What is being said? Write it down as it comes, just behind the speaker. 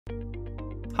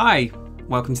Hi,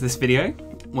 welcome to this video.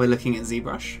 We're looking at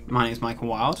ZBrush. My name is Michael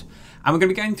Wilde, and we're going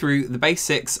to be going through the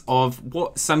basics of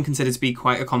what some consider to be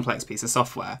quite a complex piece of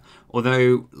software.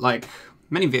 Although, like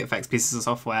many VFX pieces of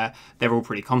software, they're all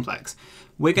pretty complex.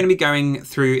 We're going to be going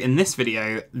through, in this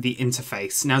video, the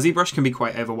interface. Now, ZBrush can be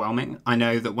quite overwhelming. I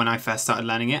know that when I first started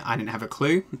learning it, I didn't have a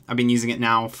clue. I've been using it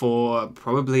now for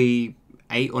probably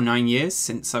 8 or 9 years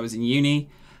since I was in uni,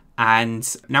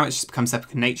 and now it's just become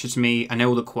second nature to me. I know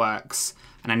all the quirks,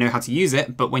 and I know how to use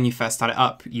it, but when you first start it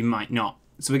up, you might not.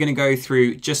 So we're going to go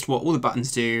through just what all the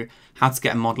buttons do, how to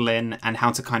get a model in, and how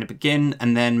to kind of begin,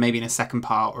 and then maybe in a second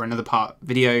part or another part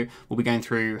video, we'll be going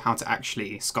through how to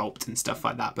actually sculpt and stuff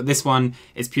like that. But this one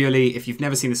is purely if you've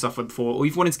never seen the software before, or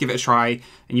you've wanted to give it a try,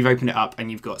 and you've opened it up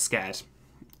and you've got scared.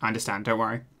 I understand, don't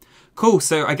worry. Cool,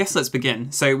 so I guess let's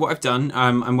begin. So what I've done,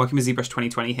 I'm working with ZBrush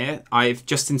 2020 here. I've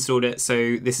just installed it,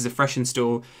 so this is a fresh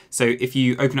install. So if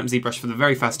you open up ZBrush for the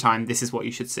very first time, this is what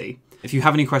you should see. If you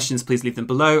have any questions, please leave them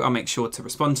below. I'll make sure to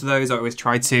respond to those. I always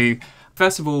try to.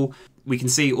 First of all, we can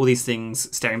see all these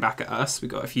things staring back at us. We've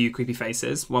got a few creepy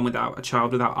faces, one without a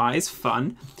child without eyes,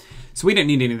 fun. So we don't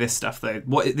need any of this stuff though.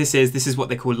 What this is what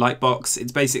they call Lightbox.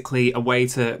 It's basically a way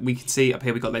to, we can see up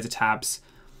here we've got loads of tabs.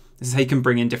 This is how you can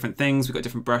bring in different things. We've got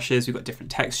different brushes, we've got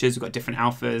different textures, we've got different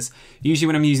alphas. Usually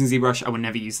when I'm using ZBrush, I would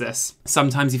never use this.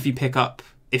 Sometimes if you pick up,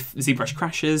 if ZBrush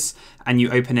crashes and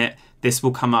you open it, this will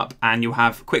come up and you'll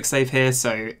have Quicksave here. So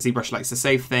ZBrush likes to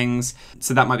save things.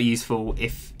 So that might be useful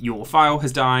if your file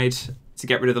has died. To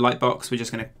get rid of the Lightbox, we're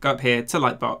just gonna go up here to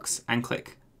Lightbox and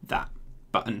click that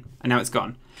button. And now it's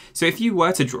gone. So if you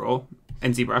were to draw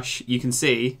in ZBrush, you can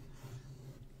see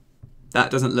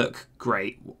that doesn't look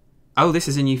great. Oh, this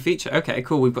is a new feature. Okay,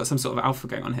 cool. We've got some sort of alpha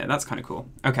going on here. That's kind of cool.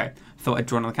 Okay, thought I'd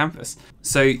drawn on the canvas.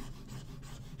 So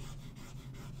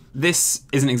this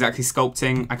isn't exactly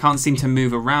sculpting. I can't seem to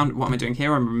move around. What am I doing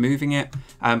here? I'm removing it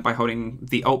by holding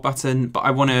the Alt button, but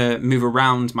I want to move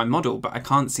around my model, but I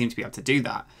can't seem to be able to do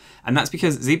that. And that's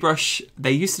because ZBrush,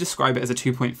 they used to describe it as a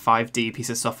 2.5D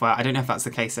piece of software. I don't know if that's the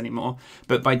case anymore,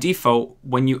 but by default,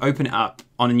 when you open it up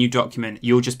on a new document,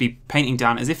 you'll just be painting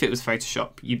down as if it was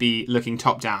Photoshop. You'd be looking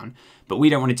top down, but we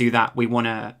don't want to do that. We want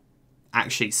to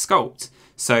actually sculpt.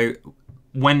 So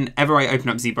whenever I open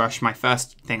up ZBrush, my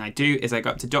first thing I do is I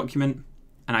go up to document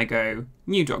and I go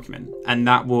new document, and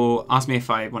that will ask me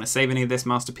if I want to save any of this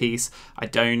masterpiece. I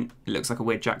don't. It looks like a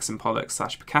weird Jackson Pollock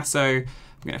 / Picasso.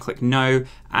 I'm going to click no,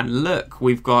 and look,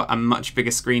 we've got a much bigger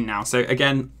screen now. So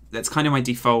again, that's kind of my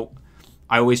default.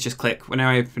 I always just click, when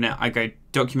I open it, I go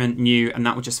document new, and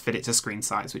that will just fit it to screen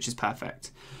size, which is perfect.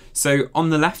 So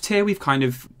on the left here, we've kind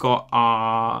of got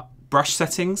our brush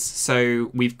settings.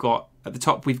 So we've got, at the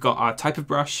top, we've got our type of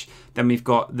brush. Then we've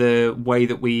got the way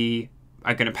that we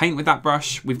are going to paint with that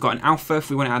brush. We've got an alpha if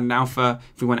we want to add an alpha,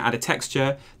 if we want to add a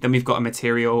texture. Then we've got a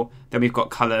material, then we've got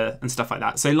color and stuff like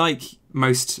that. So like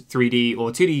most 3D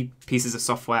or 2D pieces of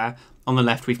software, on the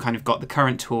left we've kind of got the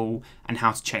current tool and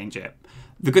how to change it.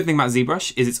 The good thing about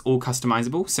ZBrush is it's all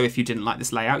customizable, so if you didn't like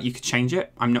this layout, you could change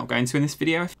it. I'm not going to in this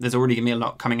video. There's already going to be a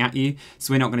lot coming at you,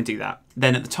 so we're not going to do that.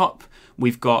 Then at the top,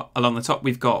 we've got, along the top,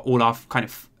 we've got all our kind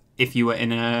of, if you were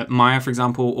in a Maya, for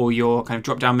example, or your kind of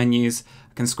drop-down menus,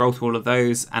 I can scroll through all of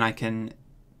those and I can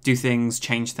do things,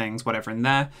 change things, whatever in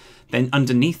there. Then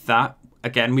underneath that,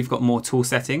 again, we've got more tool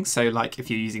settings. So like if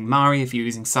you're using Mari, if you're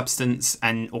using Substance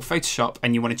or Photoshop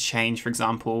and you want to change, for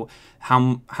example,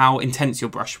 how intense your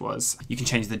brush was, you can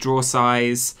change the draw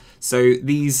size. So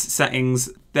these settings,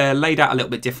 they're laid out a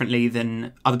little bit differently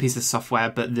than other pieces of software,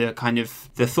 but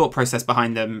the thought process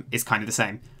behind them is kind of the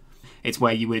same. It's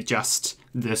where you adjust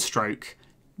the stroke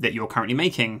that you're currently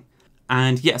making.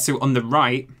 And yeah, so on the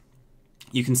right,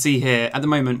 you can see here, at the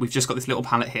moment, we've just got this little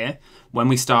palette here. When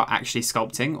we start actually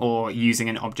sculpting or using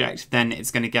an object, then it's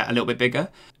going to get a little bit bigger.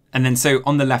 And then so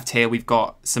on the left here, we've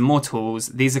got some more tools.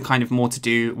 These are kind of more to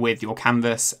do with your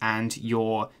canvas and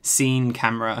your scene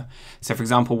camera. So for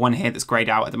example, one here that's grayed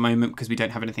out at the moment because we don't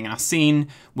have anything in our scene.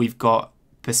 We've got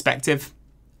perspective.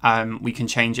 We can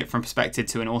change it from perspective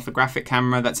to an orthographic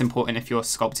camera. That's important if you're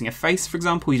sculpting a face, for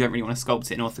example. You don't really want to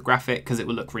sculpt it in orthographic because it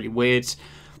will look really weird.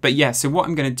 But yeah, so what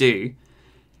I'm going to do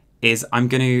is I'm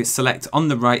going to select on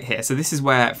the right here. So this is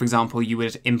where, for example, you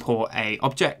would import a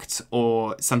object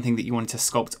or something that you wanted to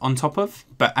sculpt on top of.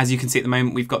 But as you can see at the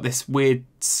moment, we've got this weird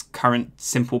current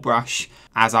simple brush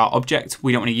as our object.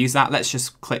 We don't want to use that. Let's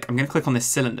just click. I'm going to click on this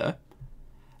cylinder.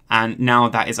 And now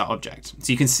that is our object.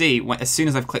 So you can see as soon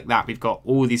as I've clicked that, we've got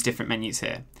all these different menus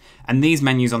here. And these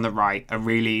menus on the right are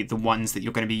really the ones that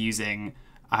you're going to be using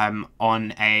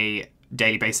on a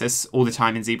daily basis all the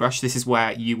time in ZBrush. This is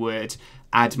where you would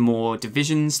add more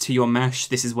divisions to your mesh.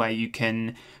 This is where you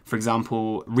can, for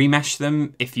example, remesh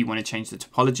them if you want to change the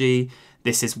topology.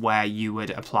 This is where you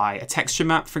would apply a texture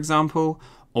map, for example,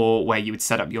 or where you would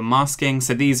set up your masking.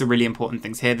 So these are really important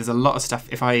things here. There's a lot of stuff.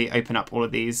 If I open up all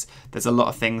of these, there's a lot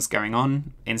of things going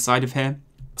on inside of here.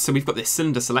 So we've got this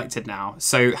cylinder selected now.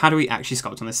 So how do we actually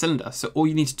sculpt on this cylinder? So all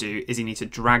you need to do is you need to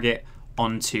drag it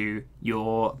onto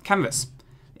your canvas,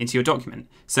 into your document.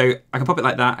 So I can pop it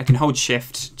like that. I can hold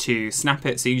shift to snap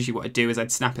it. So usually what I'd do is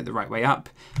I'd snap it the right way up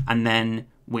and then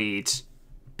we'd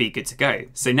be good to go.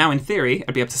 So now in theory,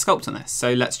 I'd be able to sculpt on this.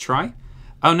 So let's try.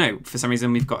 Oh no, for some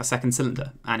reason we've got a second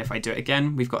cylinder. And if I do it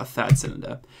again, we've got a third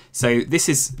cylinder. So this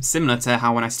is similar to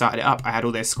how when I started it up, I had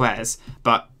all those squares,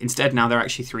 but instead now they're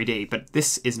actually 3D, but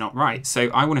this is not right. So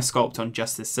I want to sculpt on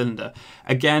just this cylinder.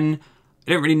 Again,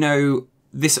 I don't really know.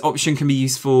 This option can be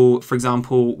useful. For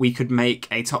example, we could make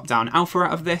a top-down alpha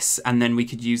out of this, and then we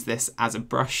could use this as a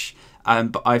brush.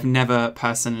 But I've never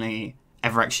personally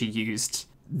ever actually used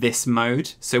this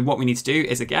mode. So what we need to do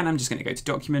is, again, I'm just going to go to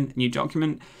document, new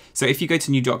document. So if you go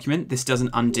to new document, this doesn't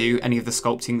undo any of the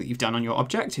sculpting that you've done on your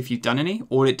object. If you've done any,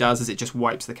 all it does is it just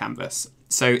wipes the canvas.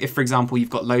 So if, for example, you've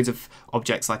got loads of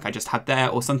objects like I just had there,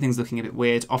 or something's looking a bit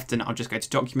weird, often I'll just go to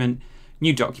document,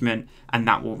 new document, and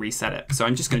that will reset it. So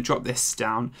I'm just going to drop this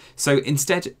down. So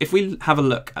instead, if we have a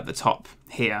look at the top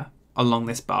here along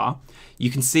this bar,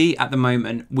 you can see at the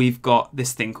moment we've got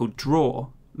this thing called draw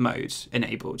mode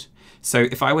enabled. So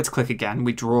if I were to click again,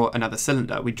 we draw another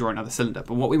cylinder,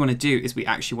 but what we want to do is we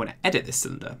actually want to edit this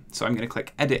cylinder. So I'm going to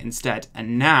click edit instead,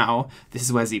 and now this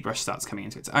is where ZBrush starts coming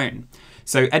into its own.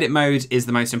 So edit mode is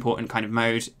the most important kind of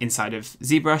mode inside of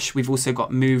ZBrush. We've also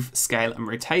got move, scale, and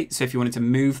rotate. So if you wanted to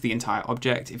move the entire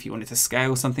object, if you wanted to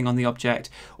scale something on the object,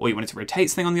 or you wanted to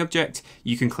rotate something on the object,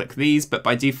 you can click these, but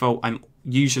by default, I'm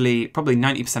usually probably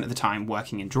 90% of the time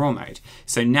working in draw mode.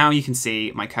 So now you can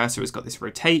see my cursor has got this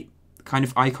rotate kind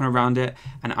of icon around it,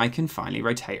 and I can finally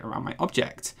rotate around my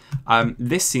object.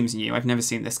 This seems new. I've never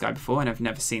seen this guy before, and I've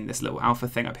never seen this little alpha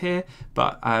thing up here,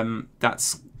 but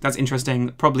that's interesting.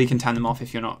 Probably can turn them off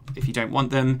if you don't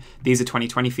want them. These are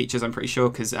 2020 features, I'm pretty sure,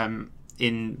 because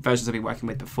in versions I've been working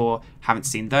with before, haven't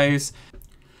seen those.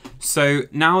 So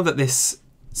now that this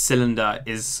cylinder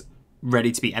is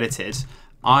ready to be edited,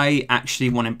 I actually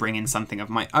want to bring in something of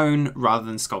my own rather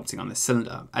than sculpting on this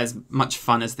cylinder. As much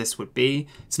fun as this would be,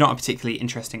 it's not a particularly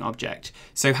interesting object.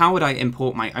 So how would I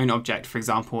import my own object, for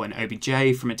example, an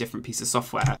OBJ from a different piece of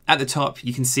software? At the top,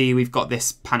 you can see we've got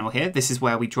this panel here. This is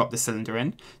where we drop the cylinder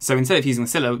in. So instead of using the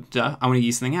cylinder, I want to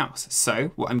use something else.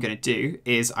 So what I'm going to do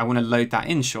is I want to load that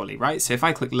in surely, right? So if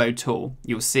I click load tool,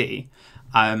 you'll see,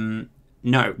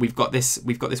 no, we've got this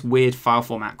weird file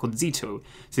format called ZTool.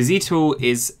 So ZTool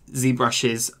is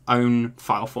ZBrush's own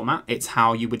file format. It's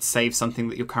how you would save something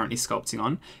that you're currently sculpting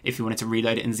on if you wanted to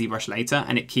reload it in ZBrush later,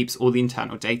 and it keeps all the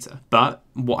internal data. But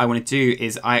what I want to do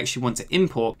is I actually want to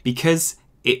import, because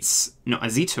it's not a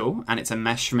ZTool and it's a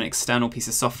mesh from an external piece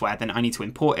of software, then I need to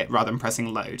import it rather than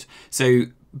pressing load. So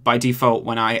by default,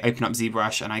 when I open up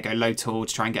ZBrush and I go load tool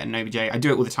to try and get an OBJ, I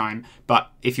do it all the time.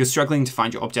 But if you're struggling to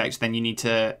find your object, then you need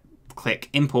to click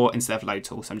import instead of load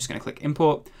tool. So I'm just going to click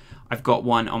import. I've got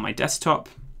one on my desktop.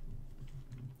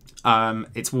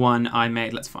 It's one I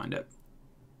made. Let's find it.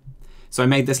 So I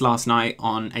made this last night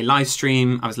on a live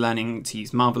stream. I was learning to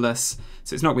use Marvelous.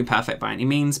 So it's not going to be perfect by any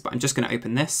means, but I'm just going to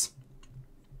open this.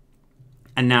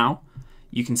 And now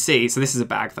you can see, so this is a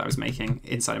bag that I was making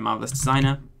inside of Marvelous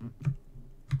Designer.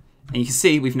 And you can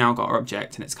see we've now got our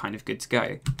object and it's kind of good to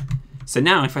go. So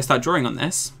now if I start drawing on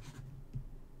this,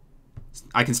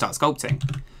 I can start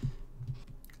sculpting.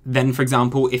 Then, for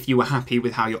example, if you were happy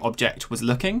with how your object was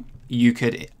looking, you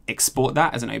could export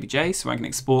that as an OBJ. So I can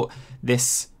export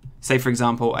this. Say, for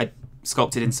example, I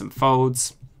sculpted in some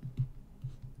folds.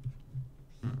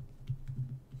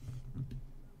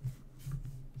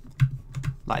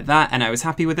 Like that, and I was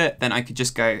happy with it. Then I could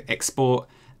just go export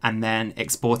and then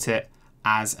export it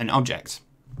as an object,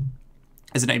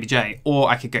 as an OBJ. Or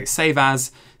I could go save it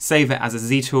as a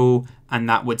ZTool, and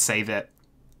that would save it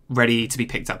ready to be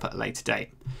picked up at a later date.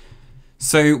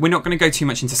 So we're not going to go too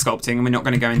much into sculpting, and we're not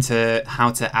going to go into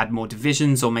how to add more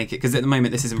divisions or make it, because at the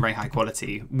moment this isn't very high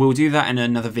quality. We'll do that in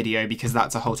another video because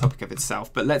that's a whole topic of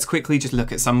itself. But let's quickly just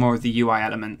look at some more of the UI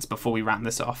elements before we round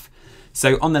this off.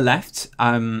 So on the left,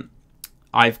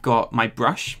 I've got my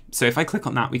brush. So if I click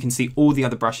on that, we can see all the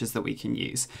other brushes that we can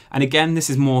use. And again, this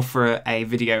is more for a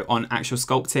video on actual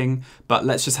sculpting, but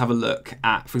let's just have a look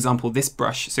at, for example, this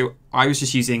brush. So I was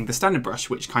just using the standard brush,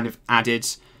 which kind of added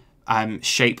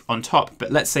shape on top.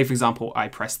 But let's say, for example, I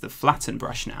press the flatten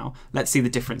brush now. Let's see the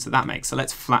difference that makes. So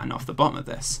let's flatten off the bottom of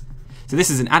this. So this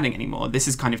isn't adding anymore, this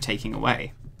is kind of taking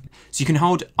away. So you can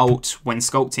hold Alt when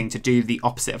sculpting to do the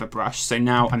opposite of a brush. So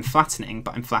now I'm flattening,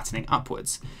 but I'm flattening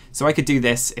upwards. So I could do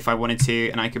this if I wanted to,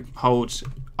 and I could hold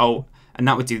Alt, and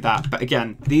that would do that. But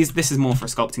again, this is more for a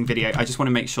sculpting video. I just want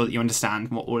to make sure that you understand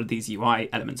what all of these UI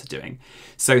elements are doing.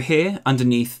 So here,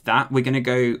 underneath that, we're going to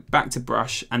go back to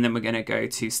brush, and then we're going to go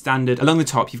to standard. Along the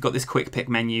top, you've got this quick pick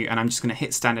menu, and I'm just going to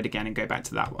hit standard again and go back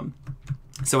to that one.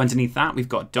 So underneath that, we've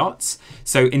got dots.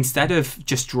 So instead of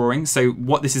just drawing, so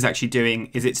what this is actually doing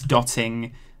is it's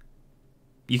dotting.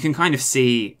 You can kind of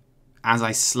see as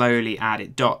I slowly add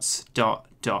it, dots, dot,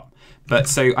 dot. But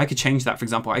so I could change that. For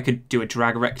example, I could do a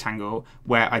drag rectangle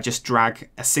where I just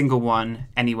drag a single one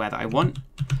anywhere that I want.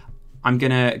 I'm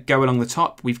going to go along the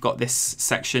top. We've got this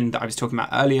section that I was talking about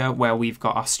earlier where we've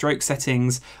got our stroke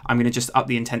settings. I'm going to just up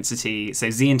the intensity. So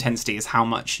Z intensity is how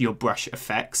much your brush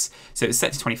affects. So it's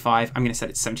set to 25. I'm going to set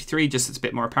it to 73 just so it's a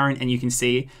bit more apparent. And you can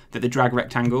see that the drag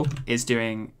rectangle is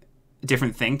doing a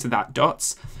different thing to that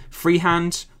dots.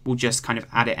 Freehand will just kind of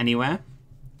add it anywhere.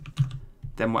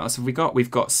 Then what else have we got? We've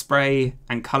got spray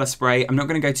and color spray. I'm not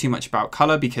going to go too much about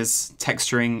color because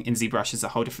texturing in ZBrush is a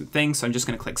whole different thing. So I'm just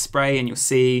going to click spray and you'll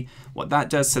see what that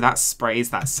does. So that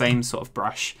sprays that same sort of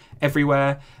brush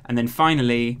everywhere. And then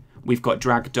finally, we've got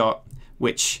drag dot,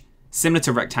 which similar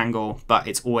to rectangle, but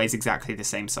it's always exactly the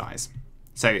same size.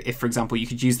 So if, for example, you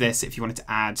could use this if you wanted to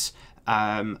add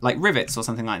like rivets or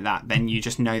something like that, then you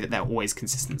just know that they're always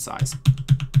consistent size.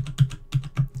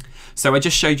 So I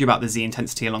just showed you about the Z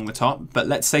intensity along the top, but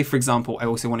let's say, for example, I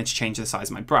also wanted to change the size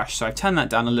of my brush. So I've turned that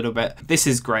down a little bit. This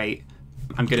is great.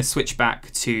 I'm going to switch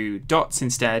back to dots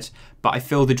instead, but I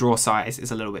feel the draw size is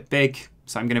a little bit big.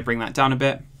 So I'm going to bring that down a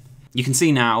bit. You can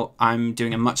see now I'm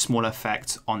doing a much smaller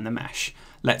effect on the mesh.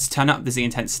 Let's turn up the Z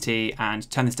intensity and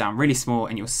turn this down really small,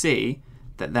 and you'll see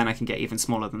that then I can get even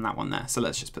smaller than that one there. So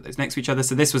let's just put those next to each other.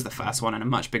 So this was the first one and a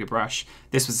much bigger brush.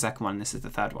 This was the second one, and this is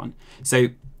the third one. So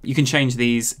you can change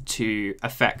these to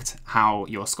affect how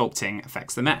your sculpting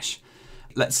affects the mesh.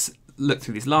 Let's look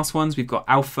through these last ones. We've got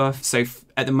alpha. So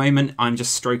at the moment, I'm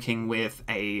just stroking with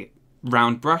a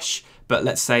round brush, but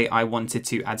let's say I wanted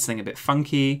to add something a bit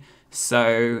funky.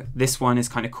 So this one is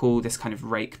kind of cool, this kind of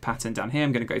rake pattern down here.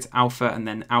 I'm going to go to alpha and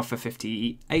then alpha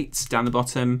 58 down the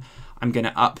bottom. I'm going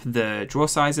to up the draw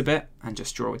size a bit and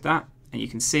just draw with that. And you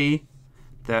can see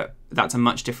that that's a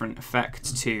much different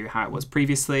effect to how it was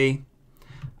previously.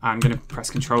 I'm going to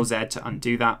press Ctrl Z to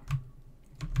undo that.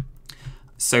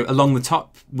 So along the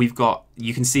top,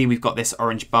 you can see we've got this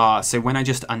orange bar. So when I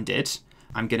just undid,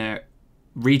 I'm going to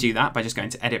redo that by just going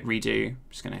to edit, redo. I'm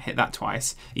just going to hit that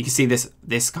twice. You can see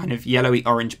this kind of yellowy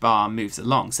orange bar moves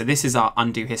along. So this is our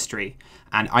undo history.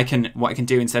 And what I can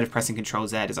do instead of pressing Ctrl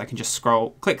Z is I can just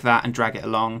click that and drag it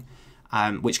along,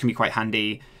 which can be quite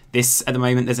handy. This, at the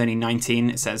moment, there's only 19.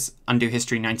 It says undo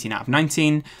history 19 out of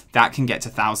 19. That can get to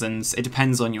thousands. It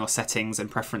depends on your settings and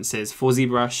preferences for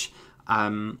ZBrush.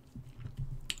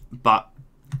 But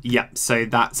yeah, so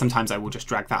that sometimes I will just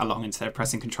drag that along instead of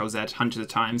pressing Ctrl Z hundreds of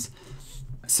times.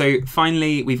 So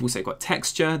finally, we've also got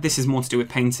texture. This is more to do with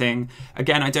painting.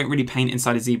 Again, I don't really paint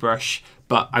inside of ZBrush,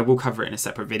 but I will cover it in a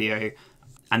separate video.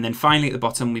 And then finally at the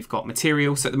bottom, we've got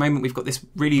material. So at the moment, we've got this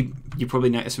really, you probably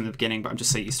noticed from the beginning, but I'm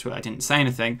just so used to it, I didn't say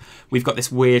anything. We've got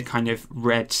this weird kind of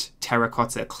red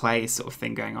terracotta clay sort of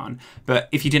thing going on. But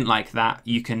if you didn't like that,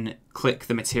 you can click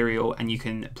the material and you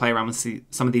can play around with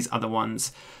some of these other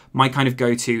ones. My kind of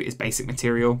go-to is basic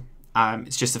material.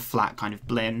 It's just a flat kind of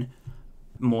blin,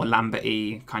 more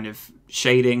Lambert-y kind of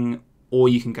shading, or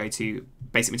you can go to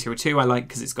basic material 2, I like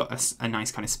because it's got a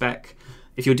nice kind of spec.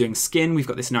 If you're doing skin, we've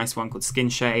got this nice one called Skin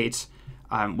Shade,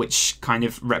 which kind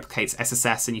of replicates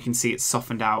SSS, and you can see it's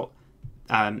softened out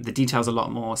the details a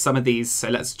lot more. Some of these, so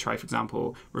let's try, for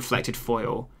example, reflected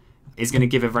foil is going to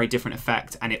give a very different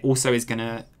effect, and it also is going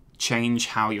to change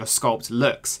how your sculpt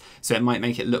looks. So it might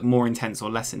make it look more intense or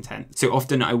less intense. So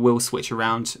often I will switch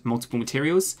around multiple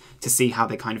materials to see how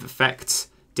they kind of affect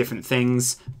different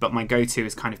things, but my go-to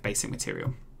is kind of basic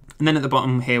material. And then at the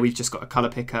bottom here, we've just got a color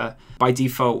picker. By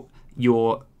default,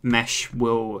 your mesh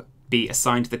will be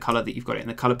assigned to the color that you've got it in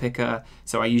the color picker.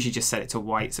 So I usually just set it to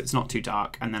white so it's not too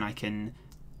dark, and then I can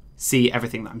see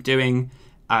everything that I'm doing.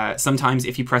 Sometimes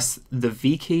if you press the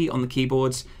V key on the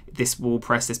keyboard, this will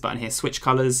press this button here, switch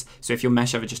colors. So if your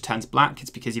mesh ever just turns black, it's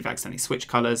because you've accidentally switched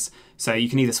colors. So you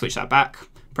can either switch that back,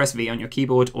 press V on your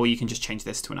keyboard, or you can just change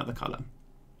this to another color.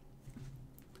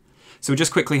 So we'll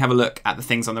just quickly have a look at the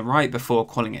things on the right before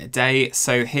calling it a day.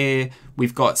 So here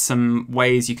we've got some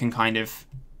ways you can kind of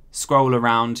scroll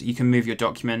around, you can move your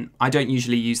document. I don't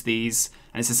usually use these,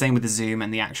 and it's the same with the zoom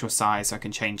and the actual size, so I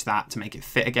can change that to make it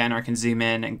fit again, or I can zoom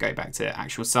in and go back to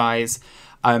actual size.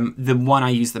 The one I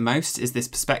use the most is this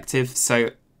perspective.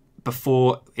 So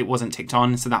before it wasn't ticked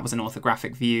on, so that was an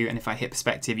orthographic view, and if I hit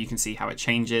perspective you can see how it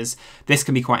changes. This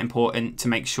can be quite important to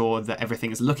make sure that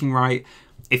everything is looking right.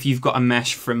 If you've got a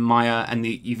mesh from Maya and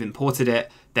you've imported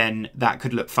it, then that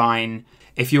could look fine.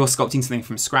 If you're sculpting something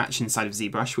from scratch inside of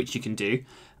ZBrush, which you can do,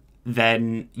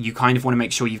 then you kind of want to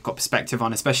make sure you've got perspective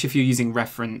on, especially if you're using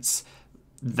reference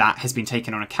that has been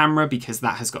taken on a camera, because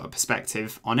that has got a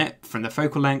perspective on it from the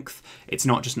focal length. It's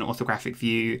not just an orthographic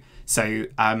view. So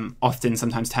often,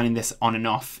 sometimes turning this on and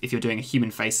off, if you're doing a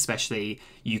human face especially,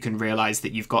 you can realize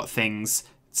that you've got things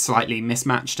slightly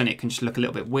mismatched and it can just look a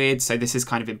little bit weird. So this is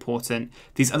kind of important.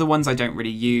 These other ones I don't really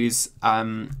use.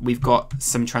 We've got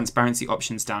some transparency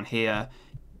options down here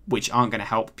which aren't going to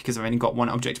help because I've only got one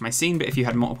object in my scene, but if you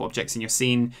had multiple objects in your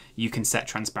scene, you can set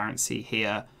transparency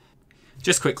here.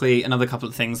 Just quickly, another couple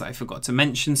of things that I forgot to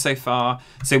mention so far.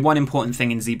 So one important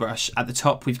thing in ZBrush, at the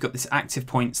top we've got this active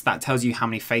points that tells you how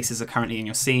many faces are currently in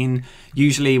your scene.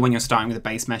 Usually when you're starting with a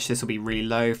base mesh, this will be really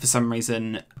low. For some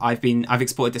reason, I've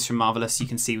exported this from Marvelous. You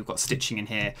can see we've got stitching in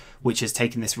here, which has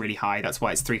taken this really high. That's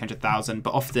why it's 300,000,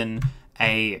 but often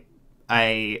a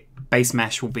base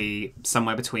mesh will be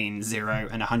somewhere between 0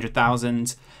 and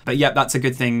 100,000. But yeah, that's a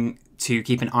good thing to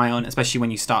keep an eye on, especially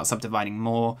when you start subdividing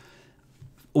more.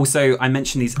 Also, I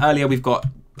mentioned these earlier, we've got,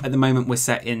 at the moment we're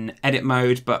set in edit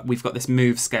mode, but we've got this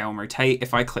move, scale, and rotate.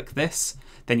 If I click this,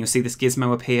 then you'll see this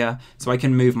gizmo appear. So I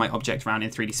can move my object around in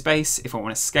 3D space. If I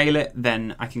want to scale it,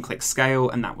 then I can click scale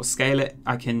and that will scale it.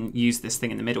 I can use this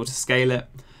thing in the middle to scale it,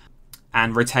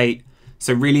 and rotate.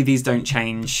 So really these don't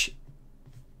change.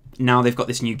 Now they've got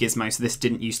this new gizmo, so this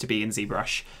didn't used to be in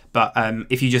ZBrush. But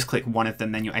if you just click one of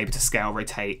them, then you're able to scale,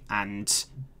 rotate, and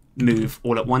move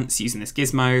all at once using this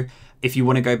gizmo. If you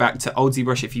want to go back to old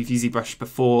ZBrush, if you've used ZBrush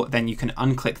before, then you can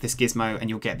unclick this gizmo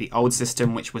and you'll get the old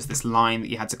system, which was this line that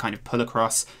you had to kind of pull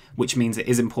across, which means it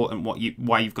is important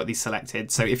why you've got these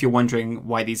selected. So if you're wondering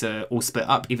why these are all split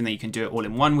up, even though you can do it all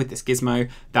in one with this gizmo,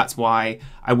 that's why.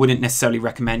 I wouldn't necessarily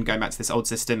recommend going back to this old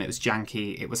system. It was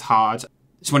janky, it was hard.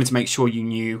 Just wanted to make sure you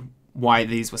knew why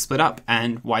these were split up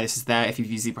and why this is there if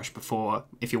you've used ZBrush before,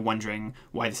 if you're wondering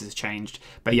why this has changed.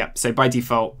 But yeah, so by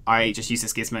default, I just use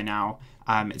this gizmo now.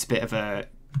 It's a bit of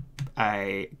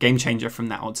a game changer from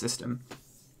that old system.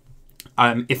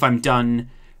 If I'm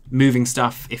done moving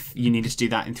stuff, if you needed to do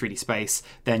that in 3D space,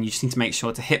 then you just need to make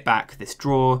sure to hit back this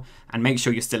draw and make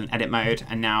sure you're still in edit mode.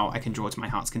 And now I can draw to my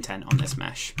heart's content on this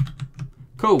mesh.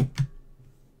 Cool.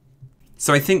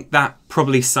 So I think that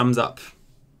probably sums up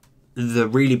the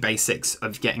really basics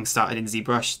of getting started in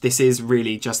ZBrush. This is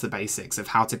really just the basics of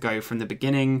how to go from the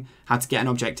beginning, how to get an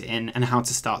object in, and how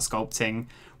to start sculpting.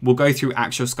 We'll go through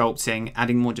actual sculpting,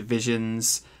 adding more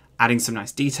divisions, adding some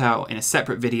nice detail in a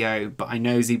separate video, but I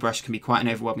know ZBrush can be quite an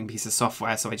overwhelming piece of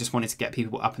software, so I just wanted to get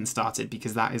people up and started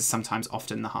because that is sometimes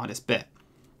often the hardest bit.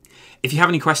 If you have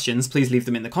any questions, please leave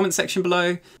them in the comment section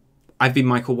below. I've been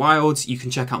Michael Wilde. You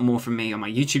can check out more from me on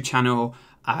my YouTube channel.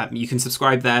 You can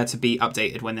subscribe there to be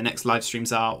updated when the next live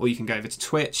streams are, or you can go over to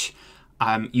Twitch.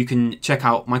 You can check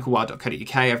out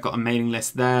michaelwilde.co.uk. I've got a mailing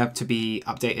list there to be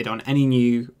updated on any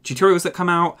new tutorials that come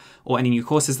out or any new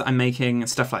courses that I'm making and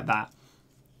stuff like that.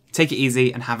 Take it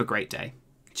easy and have a great day.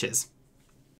 Cheers.